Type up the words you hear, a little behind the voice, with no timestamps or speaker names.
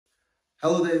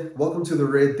Hello there, welcome to the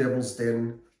Red Devil's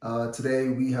Den. Today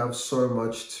we have so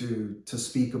much to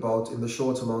speak about in the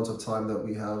short amount of time that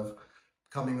we have,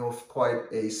 coming off quite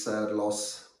a sad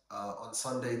loss on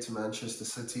Sunday to Manchester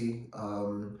City.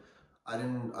 I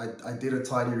did a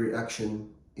tiny reaction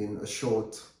in a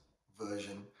short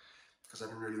version because I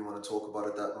didn't really want to talk about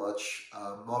it that much.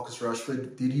 Marcus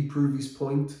Rashford, did he prove his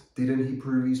point? Didn't he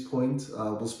prove his point?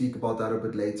 We'll speak about that a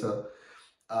bit later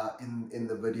in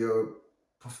the video.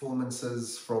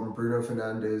 Performances from Bruno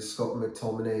Fernandes, Scott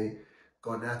McTominay,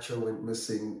 Garnacho went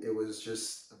missing. It was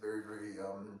just a very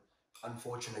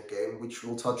unfortunate game, which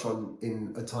we'll touch on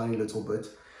in a tiny little bit.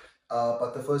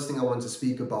 But the first thing I want to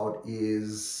speak about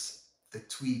is the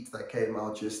tweet that came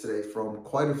out yesterday from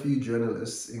quite a few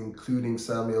journalists, including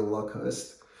Samuel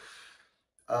Luckhurst.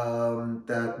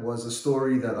 That was a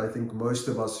story that I think most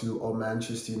of us who are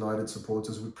Manchester United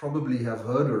supporters would probably have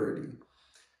heard already.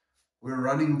 We're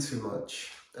running too much.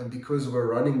 And because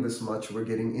we're running this much, we're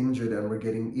getting injured and we're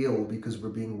getting ill because we're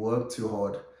being worked too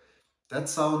hard. That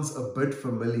sounds a bit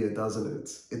familiar, doesn't it?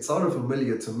 It sounded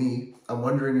familiar to me. I'm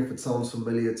wondering if it sounds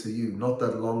familiar to you. Not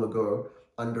that long ago,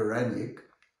 under Ranić,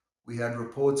 we had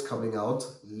reports coming out,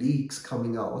 leaks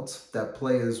coming out, that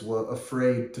players were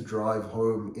afraid to drive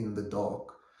home in the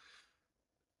dark.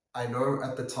 I know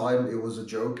at the time it was a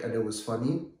joke and it was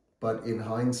funny, but in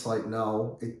hindsight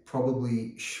now, it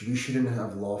probably we shouldn't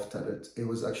have laughed at it. It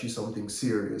was actually something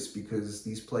serious because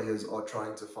these players are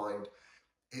trying to find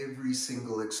every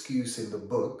single excuse in the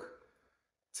book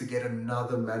to get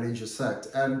another manager sacked.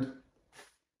 And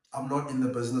I'm not in the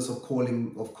business of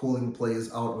calling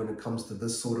players out when it comes to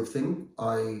this sort of thing.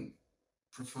 I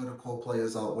prefer to call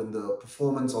players out when the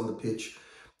performance on the pitch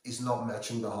is not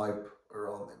matching the hype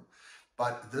around them.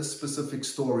 But this specific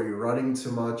story, running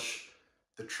too much,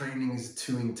 the training is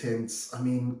too intense. I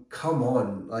mean, come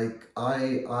on. Like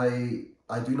I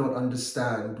do not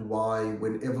understand why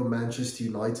whenever Manchester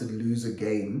United lose a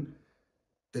game,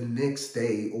 the next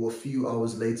day or a few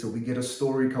hours later, we get a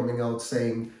story coming out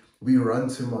saying we run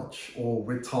too much or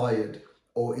we're tired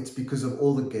or it's because of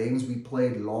all the games we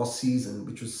played last season,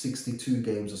 which was 62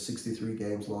 games or 63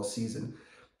 games last season.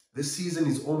 This season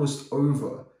is almost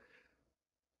over.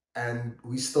 And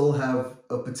we still have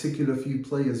a particular few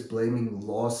players blaming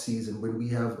last season when we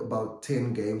have about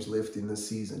 10 games left in the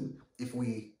season. If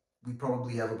we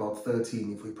probably have about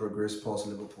 13 if we progress past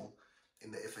Liverpool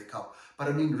in the FA Cup. But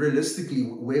I mean, realistically,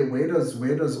 where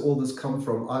does all this come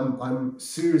from? I'm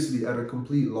seriously at a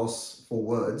complete loss for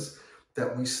words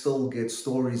that we still get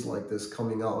stories like this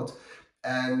coming out.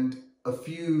 And a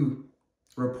few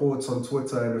reports on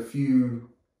Twitter and a few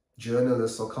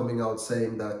journalists are coming out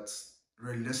saying that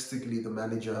realistically the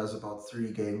manager has about 3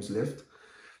 games left.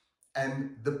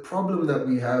 And the problem that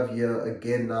we have here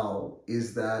again now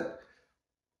is that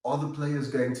are the players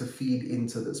going to feed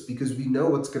into this? Because we know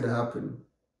what's going to happen.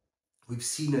 We've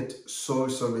seen it so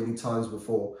many times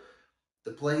before.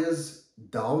 The players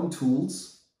down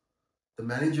tools, the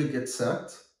manager gets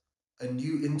sacked, a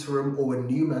new interim or a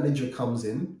new manager comes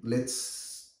in.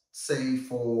 Let's say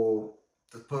for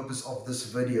the purpose of this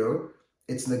video,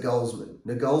 it's Nagelsmann.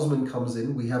 Nagelsmann comes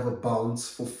in, we have a bounce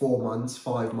for 4 months,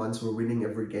 5 months, we're winning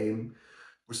every game.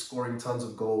 We're scoring tons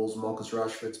of goals. Marcus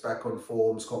Rashford's back on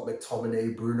form. Scott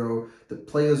McTominay, Bruno. The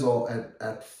players are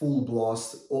at full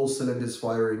blast, all cylinders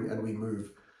firing, and we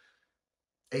move.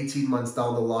 18 months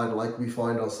down the line, like we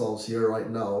find ourselves here right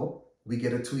now, we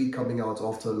get a tweet coming out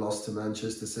after a loss to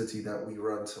Manchester City that we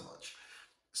run too much.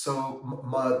 So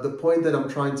the point that I'm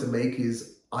trying to make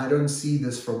is I don't see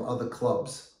this from other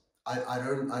clubs. I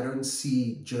don't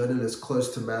see journalists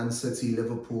close to Man City,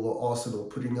 Liverpool, or Arsenal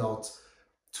putting out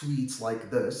tweets like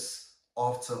this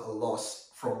after a loss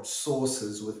from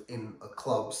sources within a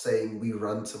club saying we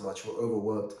run too much, we're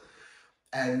overworked.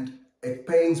 And it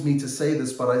pains me to say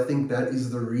this, but I think that is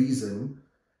the reason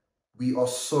we are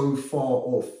so far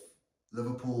off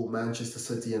Liverpool, Manchester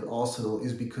City, and Arsenal,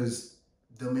 is because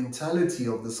the mentality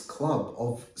of this club,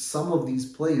 of some of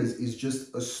these players, is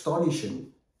just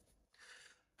astonishing.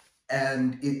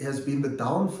 And it has been the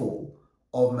downfall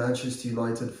of Manchester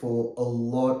United for a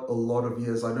lot of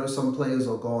years. I know some players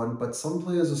are gone, but some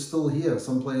players are still here.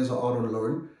 Some players are out on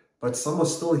loan, but some are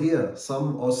still here.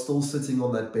 Some are still sitting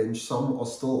on that bench. Some are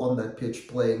still on that pitch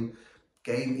playing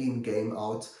game in, game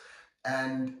out.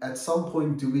 And at some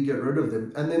point, do we get rid of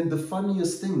them? And then the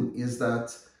funniest thing is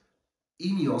that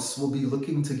Ineos will be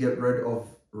looking to get rid of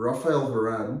Rafael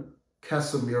Varane,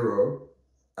 Casemiro,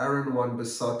 Aaron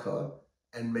Wan-Bissaka,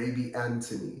 and maybe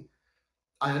Anthony.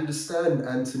 I understand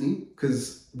Anthony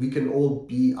because we can all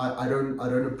be. I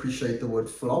don't appreciate the word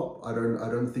flop. I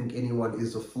don't think anyone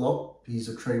is a flop. He's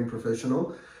a trained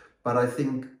professional, but I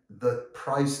think the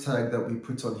price tag that we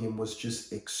put on him was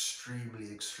just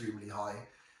extremely, extremely high.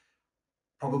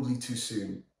 Probably too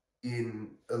soon in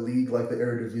a league like the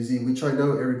Eredivisie, which I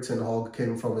know Erik Ten Hag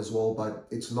came from as well, but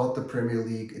it's not the Premier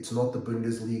League, it's not the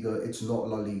Bundesliga, it's not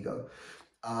La Liga.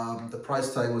 The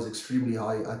price tag was extremely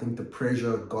high. I think the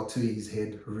pressure got to his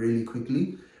head really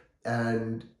quickly,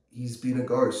 and he's been a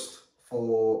ghost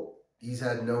for. He's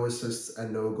had no assists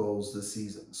and no goals this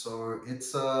season. So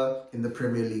it's in the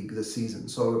Premier League this season.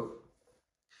 So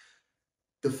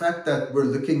the fact that we're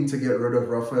looking to get rid of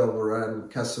Rafael Varane,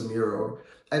 Casemiro,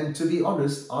 and to be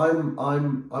honest, I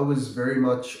was very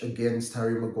much against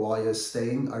Harry Maguire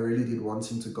staying. I really did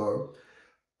want him to go.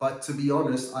 But to be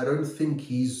honest, I don't think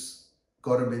he's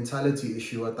got a mentality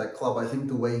issue at that club. I think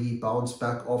the way he bounced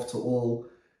back after all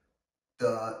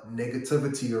the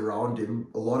negativity around him,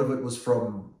 a lot of it was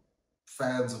from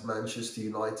fans of Manchester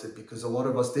United because a lot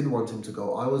of us did want him to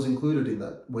go. I was included in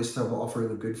that. West Ham were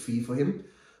offering a good fee for him,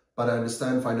 but I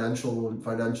understand financial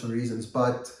reasons.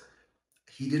 But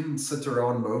he didn't sit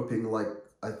around moping like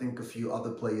I think a few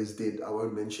other players did. I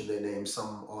won't mention their names.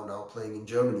 Some are now playing in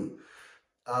Germany.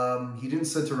 He didn't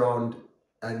sit around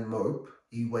and mope.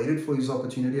 He waited for his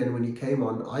opportunity, and when he came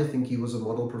on, I think he was a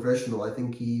model professional. I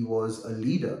think he was a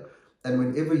leader. And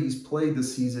whenever he's played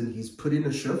this season, he's put in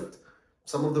a shift.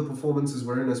 Some of the performances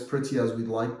weren't as pretty as we'd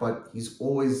like, but he's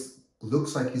always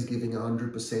looks like he's giving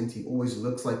 100%. He always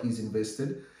looks like he's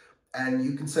invested. And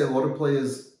you can say a lot of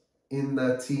players in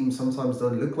that team sometimes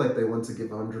don't look like they want to give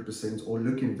 100% or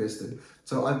look invested.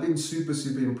 So I've been super,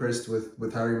 super impressed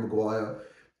with Harry Maguire,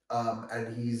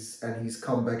 and he's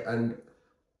come back. And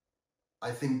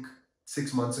I think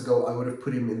 6 months ago I would have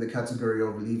put him in the category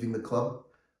of leaving the club.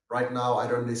 Right now, I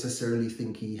don't necessarily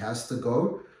think he has to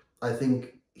go. I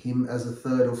think him as a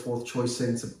third or fourth choice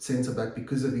centre back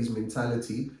because of his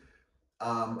mentality.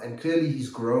 And clearly he's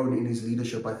grown in his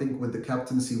leadership. I think when the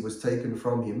captaincy was taken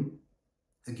from him,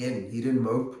 again, he didn't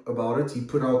mope about it. He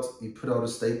put out a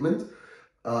statement,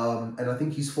 and I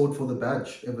think he's fought for the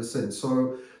badge ever since.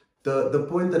 So the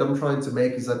point that I'm trying to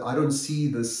make is that I don't see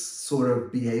this sort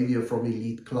of behavior from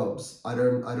elite clubs. I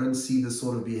don't see this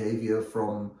sort of behavior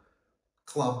from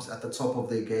clubs at the top of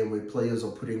their game where players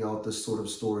are putting out this sort of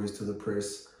stories to the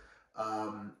press.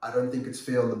 I don't think it's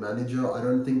fair on the manager. I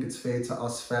don't think it's fair to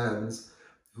us fans,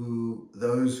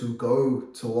 those who go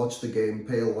to watch the game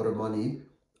pay a lot of money.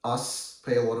 Us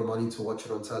pay a lot of money to watch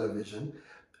it on television.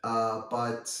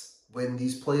 But when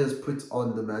these players put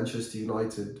on the Manchester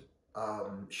United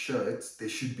shirts, there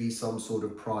should be some sort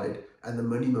of pride, and the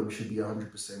minimum should be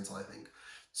 100%, I think.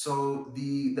 So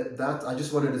that I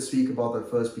just wanted to speak about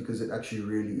that first because it actually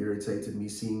really irritated me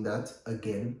seeing that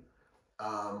again,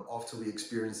 after we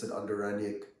experienced it under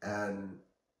Ranić and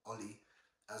Ollie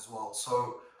as well.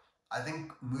 So I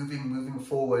think moving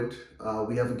forward,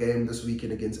 we have a game this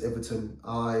weekend against Everton.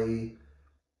 I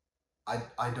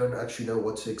don't actually know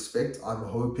what to expect. I'm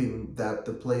hoping that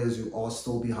the players who are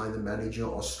still behind the manager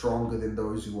are stronger than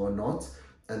those who are not,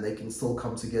 and they can still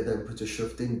come together and put a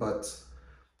shift in. But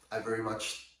I very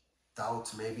much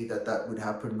doubt maybe that would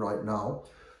happen right now.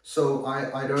 So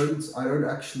I don't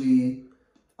actually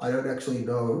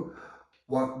know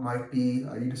what might be.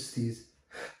 I need to sneeze.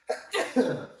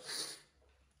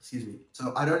 Excuse me.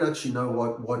 So I don't actually know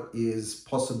what is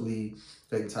possibly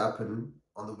going to happen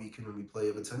on the weekend when we play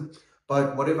Everton.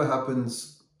 But whatever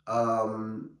happens,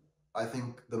 I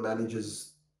think the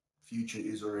manager's future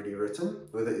is already written.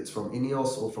 Whether it's from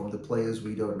Ineos or from the players,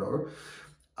 we don't know.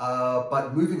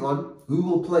 But moving on, who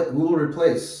will play? Who will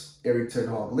replace Erik Ten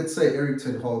Hag? Let's say Erik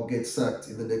Ten Hag gets sacked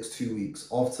in the next 2 weeks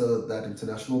after that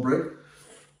international break.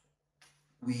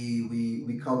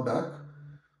 We come back.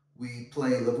 We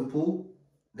play Liverpool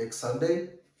next Sunday.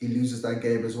 He loses that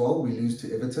game as well. We lose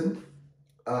to Everton,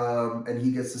 and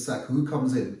he gets the sack. Who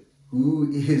comes in?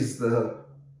 Who is the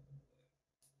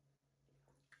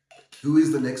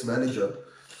next manager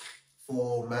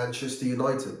for Manchester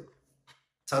United?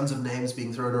 Tons of names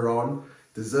being thrown around.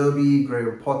 De Zerbi,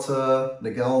 Graham Potter,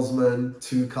 Nagelsmann,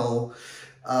 Tuchel.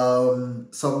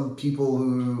 Some people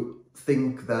who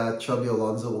think that Xabi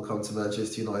Alonso will come to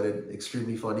Manchester United.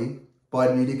 Extremely funny.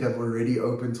 Bayern Munich have already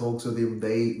opened talks with him.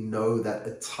 They know that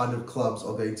a ton of clubs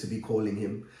are going to be calling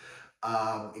him,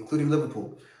 including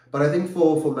Liverpool. But I think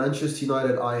for Manchester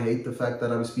United, I hate the fact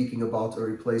that I'm speaking about a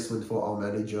replacement for our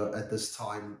manager at this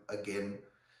time again.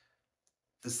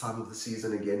 This time of the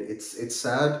season again, it's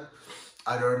sad.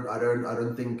 I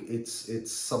don't think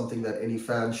it's something that any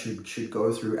fan should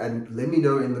go through. And let me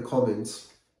know in the comments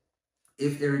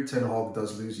if Erik Ten Hag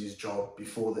does lose his job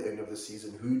before the end of the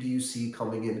season. Who do you see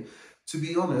coming in? To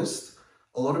be honest,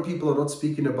 a lot of people are not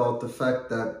speaking about the fact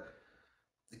that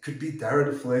It could be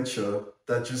Darren Fletcher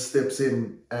that just steps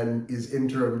in and is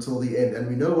interim till the end. And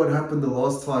we know what happened the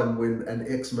last time when an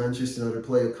ex-Manchester United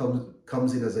player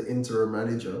comes in as an interim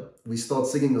manager. We start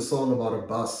singing a song about a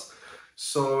bus.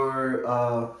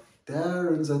 So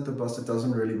Darren's at the bus. It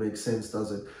doesn't really make sense,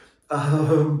 does it?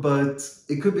 But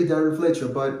it could be Darren Fletcher.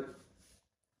 But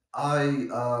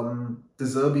De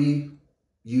Zerbi,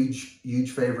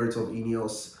 huge favorite of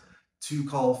Ineos.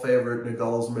 Tuchel favorite,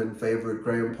 Nagelsmann favorite,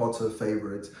 Graham Potter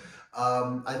favorite.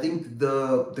 I think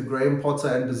the Graham Potter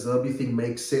and De Zerbi thing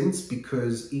makes sense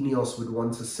because Ineos would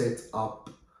want to set up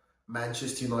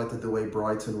Manchester United the way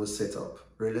Brighton was set up.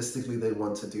 Realistically, they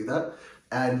want to do that.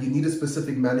 And you need a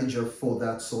specific manager for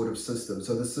that sort of system.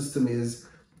 So the system is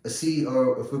a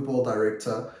CEO, a football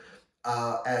director,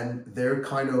 and they're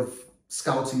kind of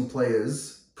scouting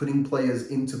players, putting players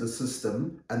into the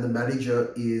system, and the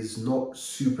manager is not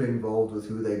super involved with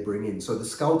who they bring in. So the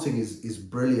scouting is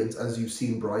brilliant, as you've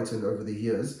seen Brighton over the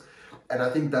years. And I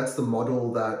think that's the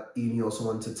model that Ineos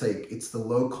want to take. It's the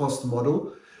low-cost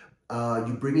model.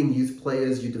 You bring in youth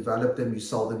players, you develop them, you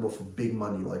sell them off for big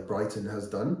money, like Brighton has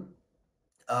done.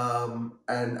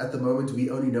 And at the moment, we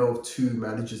only know of two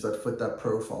managers that fit that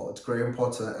profile. It's Graham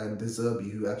Potter and De Zerbi,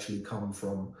 who actually come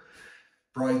from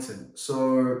Brighton.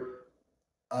 So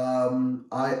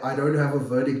I don't have a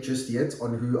verdict just yet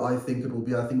on who I think it will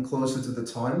be. I think closer to the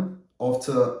time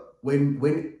after when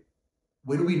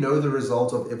we know the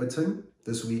result of Everton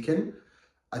this weekend,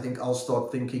 I think I'll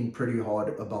start thinking pretty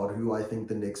hard about who I think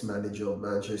the next manager of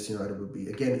Manchester United would be.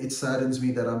 Again, it saddens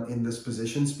me that I'm in this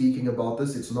position speaking about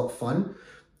this. It's not fun.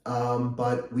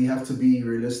 But we have to be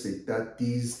realistic that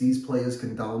these players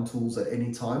can down tools at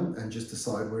any time and just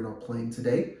decide we're not playing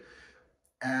today,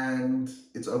 and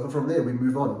it's over from there. We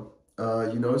move on.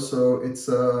 So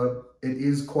it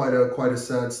is quite a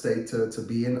sad state to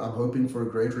be in. I'm hoping for a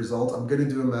great result. I'm going to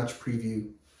do a match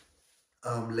preview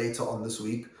later on this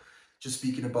week, just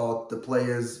speaking about the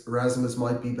players. Rasmus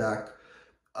might be back.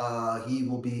 He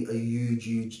will be a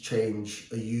huge change,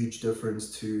 a huge difference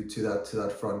to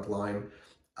that front line.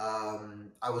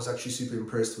 I was actually super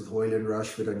impressed with Højlund,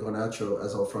 Rashford, and Garnacho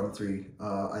as our front three.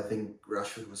 I think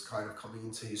Rashford was kind of coming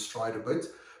into his stride a bit.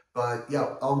 But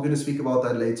yeah, I'm going to speak about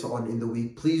that later on in the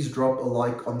week. Please drop a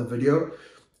like on the video.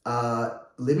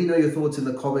 Let me know your thoughts in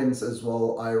the comments as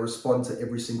well. I respond to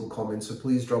every single comment, so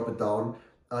please drop it down.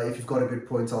 If you've got a good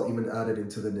point, I'll even add it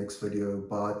into the next video.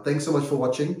 But thanks so much for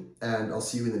watching, and I'll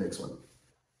see you in the next one.